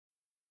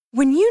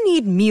When you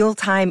need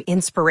mealtime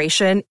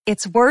inspiration,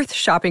 it's worth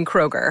shopping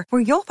Kroger,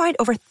 where you'll find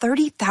over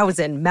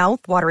 30,000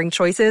 mouth-watering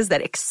choices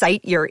that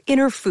excite your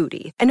inner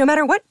foodie. And no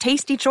matter what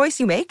tasty choice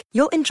you make,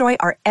 you'll enjoy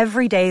our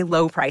everyday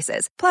low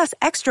prices, plus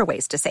extra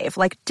ways to save,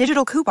 like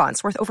digital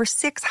coupons worth over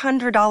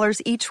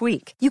 $600 each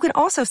week. You can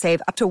also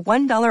save up to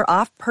 $1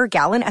 off per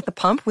gallon at the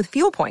pump with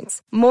fuel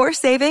points. More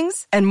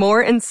savings and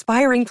more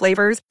inspiring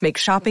flavors make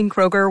shopping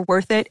Kroger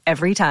worth it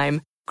every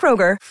time.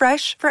 Kroger,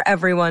 fresh for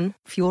everyone.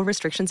 Fuel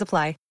restrictions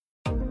apply.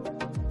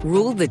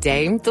 Rule the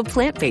day the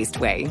plant-based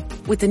way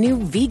with the new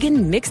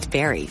vegan mixed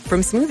berry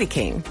from Smoothie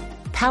King.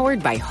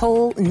 Powered by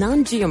whole,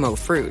 non-GMO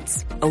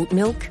fruits, oat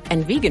milk,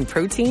 and vegan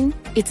protein,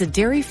 it's a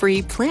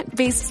dairy-free,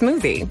 plant-based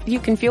smoothie you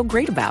can feel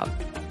great about.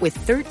 With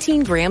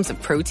 13 grams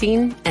of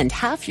protein and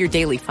half your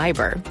daily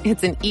fiber,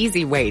 it's an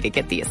easy way to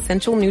get the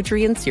essential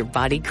nutrients your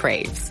body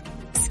craves.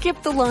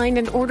 Skip the line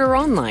and order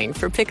online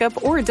for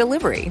pickup or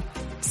delivery.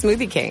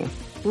 Smoothie King.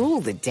 Rule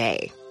the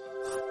day.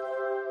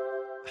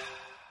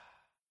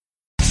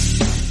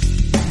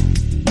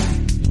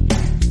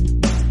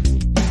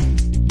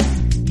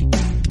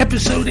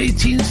 Episode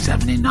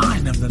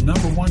 1879 of the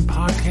 #1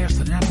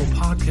 podcast on Apple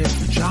Podcasts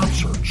for Job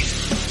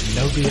Search.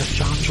 No BS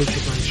Job Search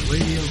Advice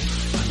Radio.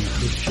 I'm your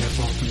host, Jeff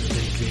Altman, the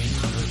Big Game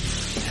Hunter,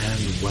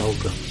 and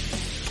welcome.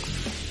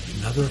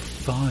 Another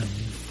fun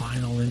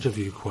final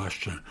interview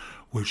question,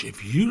 which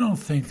if you don't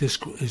think this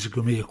is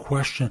going to be a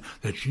question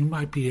that you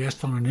might be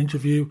asked on an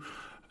interview,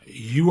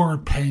 you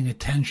aren't paying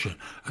attention,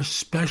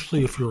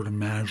 especially if you're at a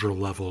manager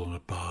level and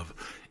above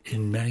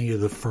in many of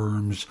the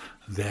firms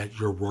that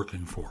you're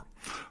working for.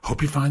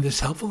 Hope you find this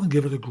helpful and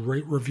give it a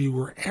great review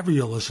wherever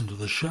you listen to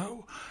the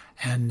show.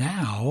 And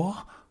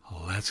now,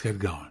 let's get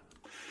going.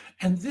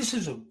 And this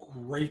is a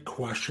great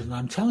question.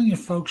 I'm telling you,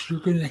 folks, you're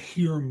going to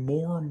hear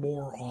more and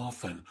more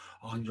often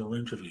on your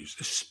interviews,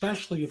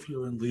 especially if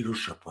you're in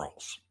leadership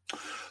roles.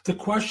 The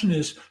question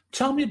is,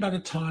 tell me about a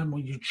time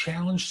when you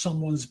challenged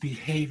someone's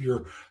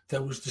behavior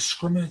that was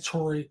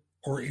discriminatory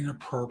or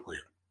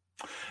inappropriate.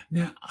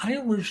 Now, I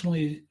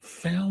originally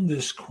found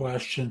this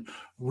question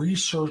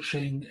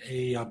researching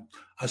a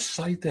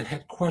site that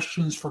had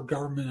questions for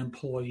government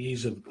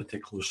employees of a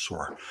particular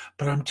sort.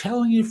 But I'm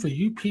telling you, for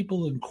you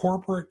people in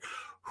corporate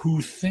who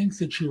think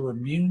that you're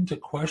immune to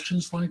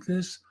questions like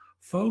this,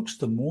 folks,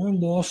 the more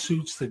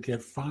lawsuits that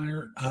get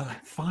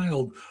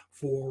filed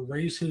for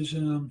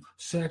racism,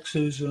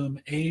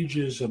 sexism,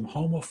 ageism,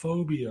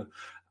 homophobia,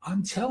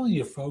 I'm telling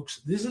you,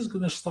 folks, this is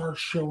going to start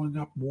showing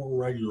up more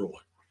regularly.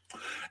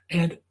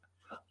 And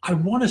I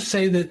want to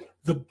say that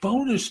the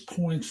bonus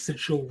points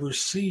that you'll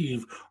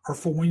receive are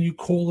for when you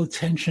call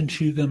attention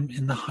to them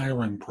in the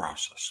hiring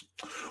process,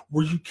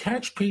 where you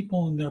catch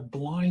people in their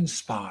blind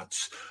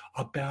spots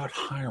about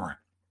hiring.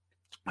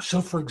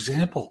 So, for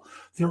example,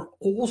 there are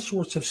all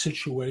sorts of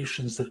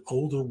situations that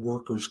older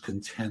workers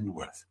contend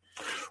with,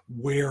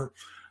 where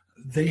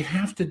they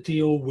have to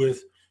deal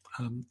with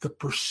the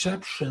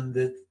perception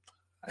that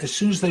as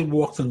soon as they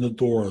walked in the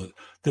door,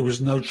 there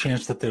was no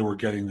chance that they were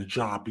getting the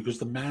job because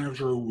the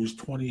manager was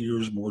 20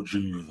 years more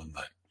junior than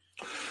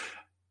they.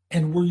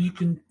 And where you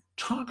can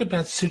talk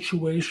about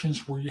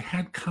situations where you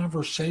had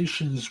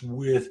conversations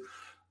with,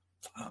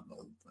 I'm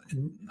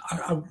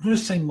going to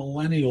say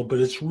millennial, but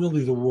it's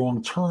really the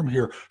wrong term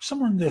here,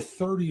 someone in their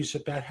 30s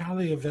about how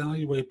they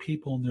evaluate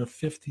people in their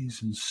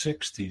 50s and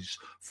 60s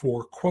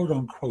for quote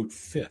unquote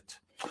fit.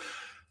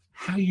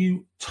 How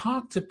you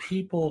talk to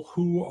people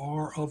who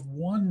are of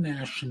one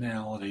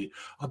nationality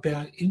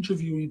about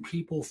interviewing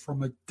people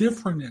from a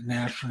different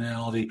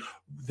nationality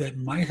that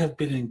might have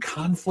been in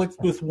conflict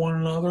with one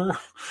another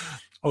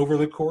over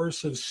the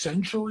course of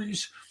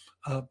centuries,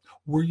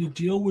 where you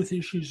deal with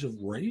issues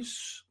of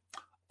race,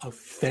 of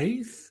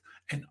faith,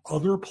 and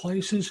other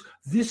places.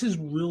 This is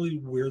really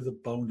where the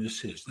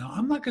bonus is. Now,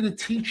 I'm not going to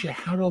teach you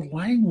how to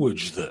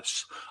language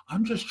this.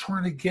 I'm just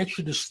trying to get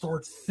you to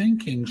start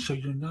thinking so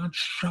you're not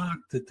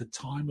shocked at the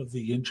time of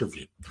the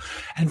interview.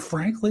 And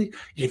frankly,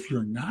 if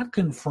you're not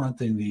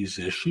confronting these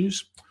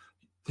issues,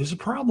 there's a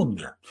problem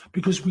there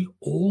because we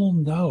all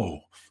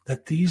know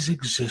that these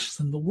exist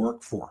in the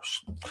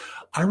workforce.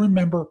 I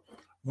remember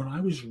when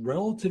I was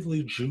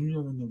relatively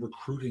junior in the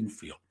recruiting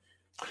field,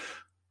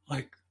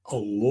 like a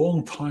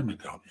long time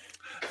ago,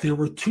 there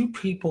were two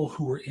people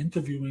who were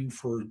interviewing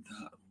for,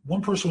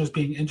 one person was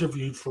being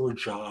interviewed for a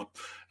job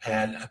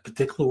at a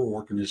particular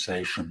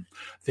organization.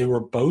 They were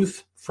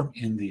both from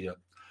India,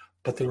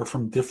 but they were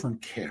from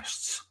different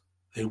castes.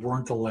 They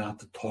weren't allowed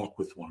to talk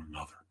with one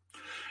another.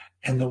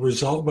 And the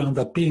result wound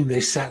up being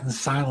they sat in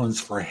silence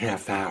for a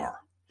half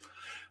hour.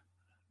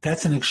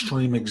 That's an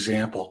extreme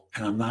example,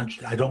 and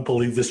I don't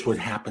believe this would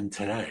happen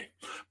today,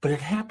 but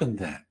it happened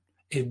then.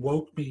 It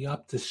woke me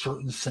up to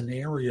certain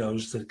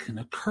scenarios that can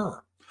occur.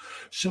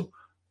 So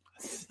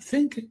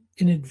think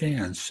in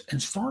advance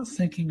and start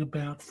thinking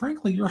about,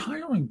 frankly, your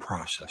hiring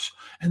process.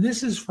 And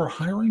this is for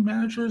hiring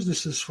managers,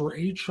 this is for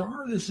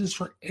HR, this is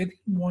for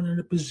anyone in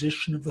a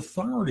position of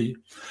authority.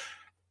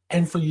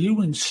 And for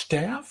you and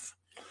staff,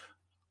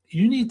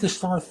 you need to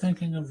start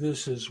thinking of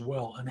this as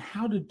well and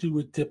how to do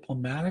it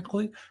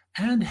diplomatically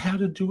and how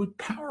to do it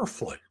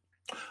powerfully.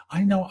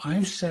 I know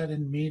I've sat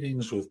in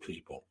meetings with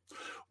people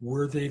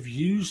where they've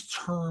used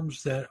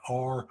terms that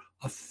are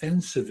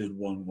offensive in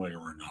one way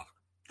or another,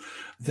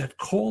 that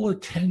call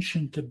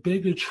attention to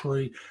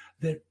bigotry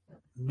that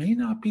may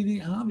not be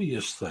the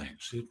obvious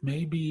things. It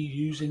may be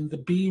using the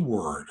B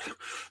word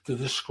to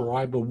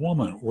describe a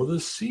woman or the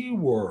C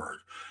word.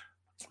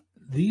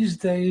 These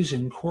days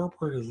in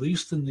corporate, at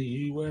least in the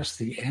U.S.,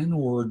 the N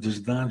word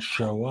does not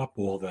show up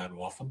all that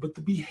often, but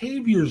the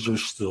behaviors are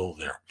still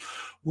there,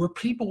 where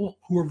people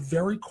who are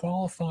very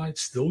qualified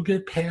still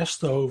get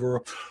passed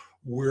over,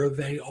 where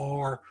they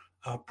are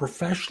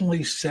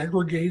professionally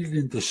segregated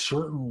into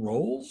certain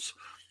roles.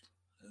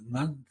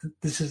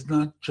 This is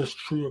not just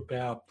true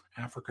about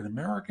African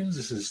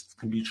Americans. This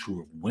can be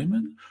true of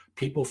women,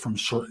 people from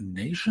certain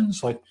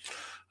nations. Like,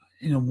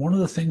 one of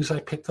the things I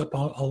picked up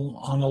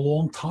on a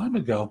long time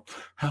ago,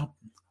 how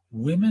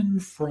women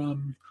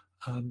from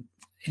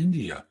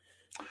India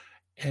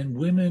and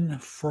women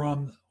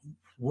from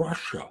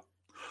Russia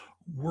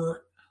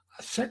were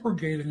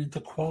segregated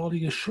into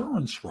quality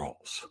assurance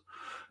roles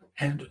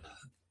and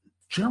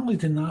generally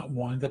did not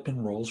wind up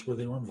in roles where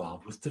they were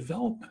involved with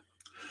development.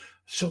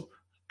 So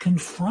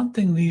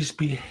confronting these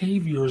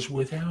behaviors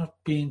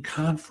without being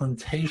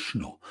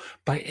confrontational,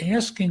 by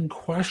asking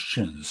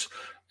questions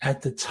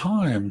at the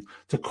time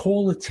to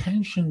call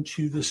attention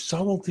to the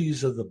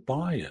subtleties of the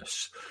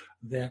bias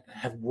that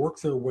have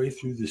worked their way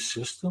through the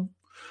system,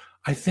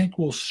 I think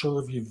will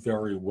serve you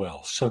very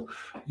well. So,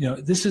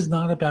 this is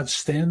not about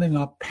standing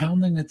up,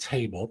 pounding a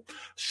table.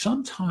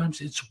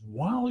 Sometimes it's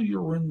while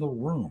you're in the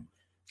room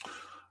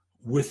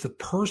with the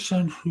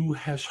person who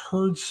has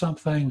heard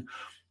something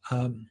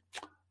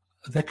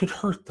that could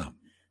hurt them,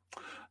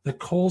 that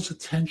calls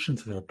attention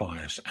to their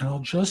bias. And I'll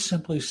just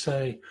simply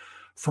say,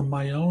 from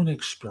my own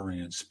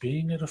experience,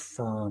 being at a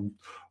firm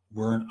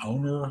where an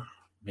owner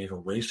made a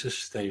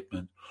racist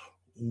statement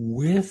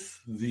with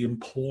the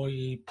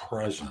employee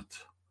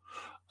present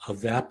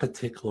of that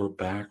particular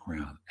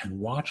background and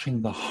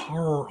watching the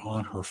horror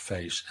on her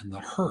face and the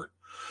hurt,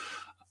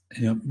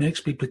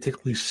 makes me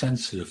particularly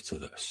sensitive to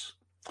this.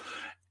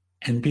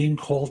 And being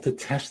called to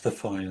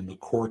testify in the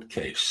court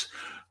case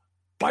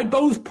by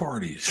both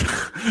parties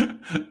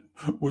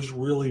was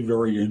really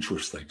very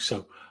interesting.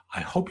 So I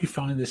hope you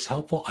find this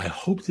helpful. I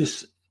hope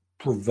this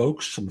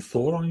provokes some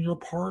thought on your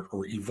part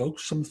or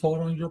evokes some thought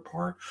on your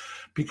part,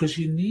 because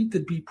you need to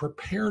be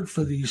prepared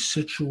for these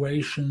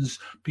situations,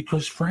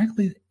 because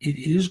frankly, it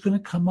is going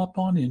to come up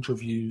on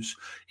interviews.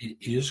 It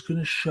is going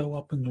to show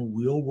up in the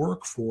real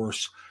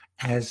workforce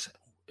as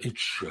it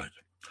should.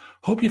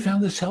 Hope you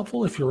found this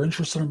helpful. If you're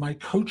interested in my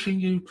coaching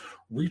you,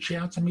 reach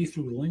out to me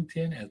through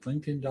LinkedIn at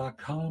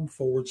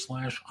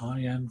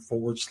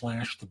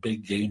linkedin.com/IN/The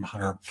Big Game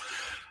Hunter.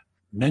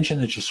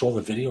 Mention that you saw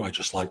the video. I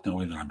just like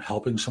knowing that I'm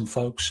helping some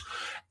folks.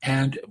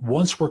 And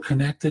once we're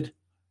connected,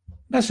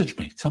 message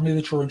me. Tell me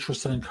that you're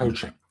interested in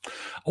coaching. I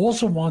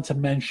also want to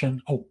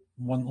mention,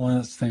 one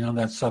last thing on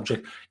that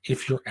subject.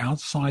 If you're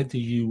outside the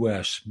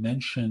U.S.,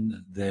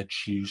 mention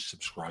that you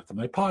subscribe to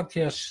my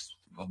podcasts,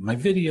 my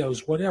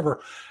videos,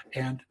 whatever.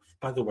 And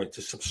by the way,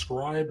 to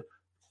subscribe,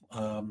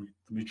 let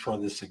me try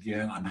this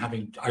again.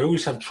 I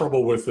always have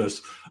trouble with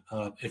this.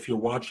 If you're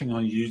watching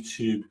on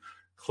YouTube,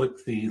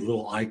 click the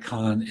little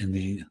icon in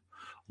the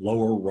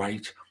lower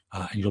right,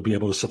 and you'll be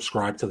able to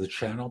subscribe to the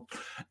channel.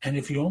 And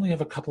if you only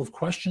have a couple of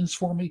questions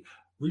for me,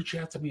 reach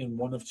out to me in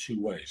one of two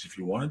ways. If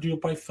you want to do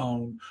it by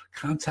phone,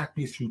 contact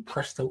me through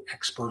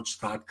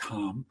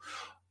prestoexperts.com.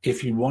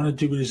 If you want to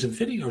do it as a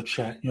video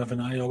chat, you have an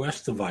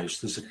iOS device.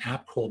 There's an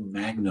app called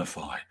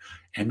Magnify,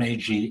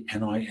 Magnifi.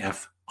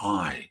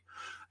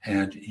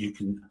 And you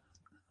can,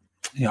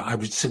 I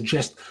would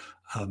suggest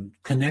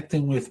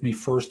connecting with me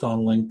first on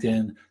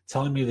LinkedIn,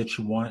 telling me that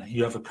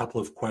you have a couple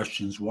of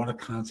questions, want to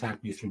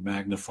contact me through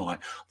Magnify.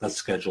 Let's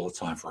schedule a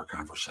time for a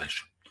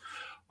conversation.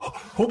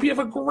 Hope you have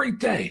a great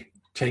day.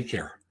 Take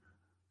care.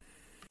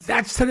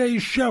 That's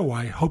today's show.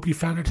 I hope you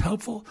found it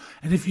helpful.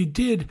 And if you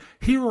did,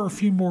 here are a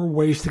few more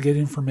ways to get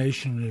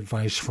information and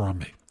advice from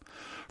me.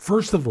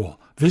 First of all,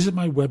 visit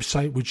my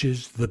website, which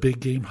is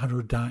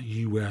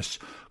thebiggamehunter.us.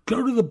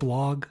 Go to the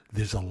blog.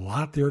 There's a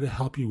lot there to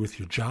help you with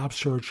your job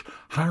search,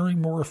 hiring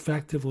more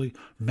effectively,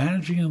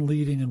 managing and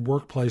leading in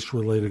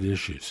workplace-related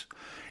issues.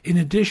 In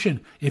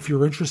addition, if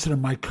you're interested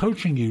in my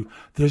coaching you,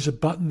 there's a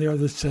button there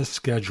that says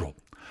schedule.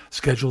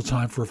 Schedule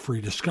time for a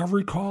free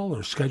discovery call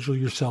or schedule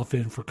yourself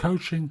in for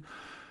coaching.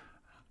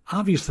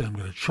 Obviously, I'm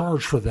going to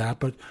charge for that,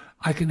 but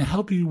I can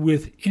help you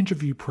with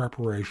interview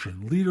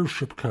preparation,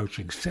 leadership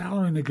coaching,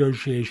 salary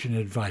negotiation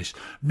advice,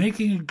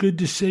 making a good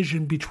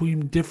decision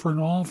between different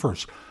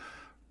offers,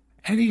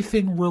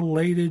 anything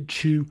related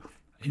to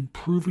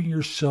improving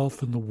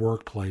yourself in the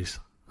workplace,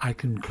 I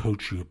can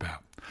coach you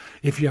about.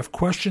 If you have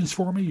questions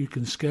for me, you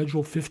can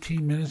schedule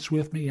 15 minutes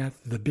with me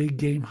at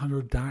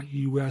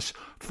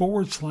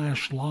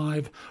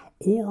thebiggamehunter.us/live,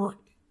 or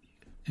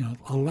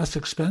a less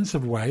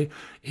expensive way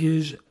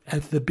is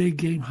at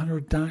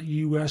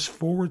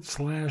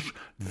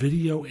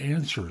thebiggamehunter.us/video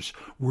answers,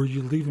 where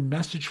you leave a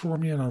message for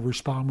me and I'll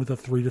respond with a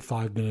 3 to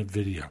 5 minute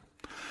video.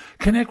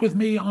 Connect with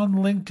me on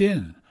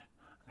LinkedIn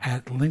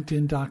at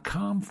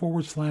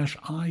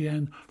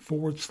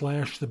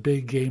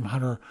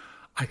linkedin.com/IN/thebiggamehunter.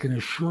 I can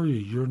assure you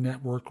your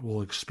network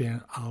will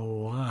expand a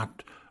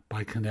lot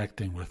by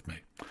connecting with me.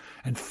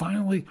 And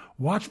finally,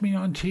 watch me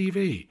on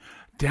TV.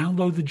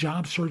 Download the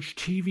JobSearch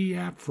TV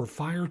app for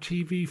Fire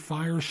TV,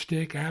 Fire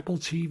Stick, Apple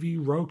TV,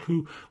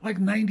 Roku, like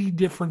 90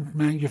 different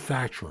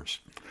manufacturers.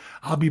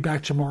 I'll be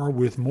back tomorrow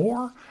with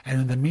more,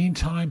 and in the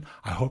meantime,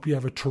 I hope you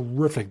have a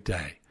terrific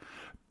day.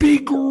 Be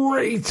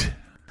great!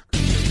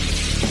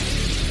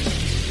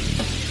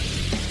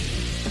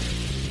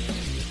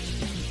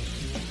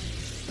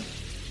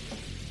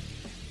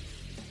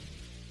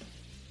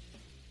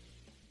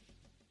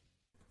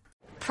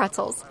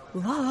 Pretzels.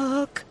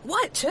 Look.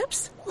 What,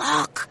 Chips?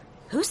 Look.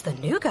 Who's the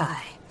new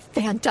guy?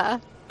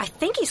 Fanta. I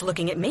think he's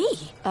looking at me.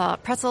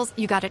 Pretzels,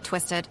 you got it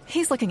twisted.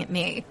 He's looking at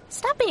me.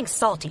 Stop being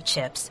salty,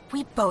 Chips.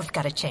 We both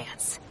got a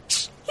chance.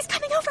 Shh, he's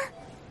coming over.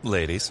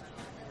 Ladies.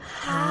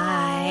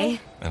 Hi.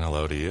 And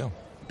hello to you.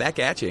 Back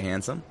at you,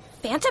 handsome.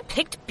 Fanta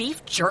picked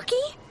beef jerky?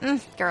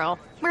 Girl,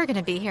 we're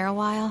gonna be here a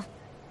while.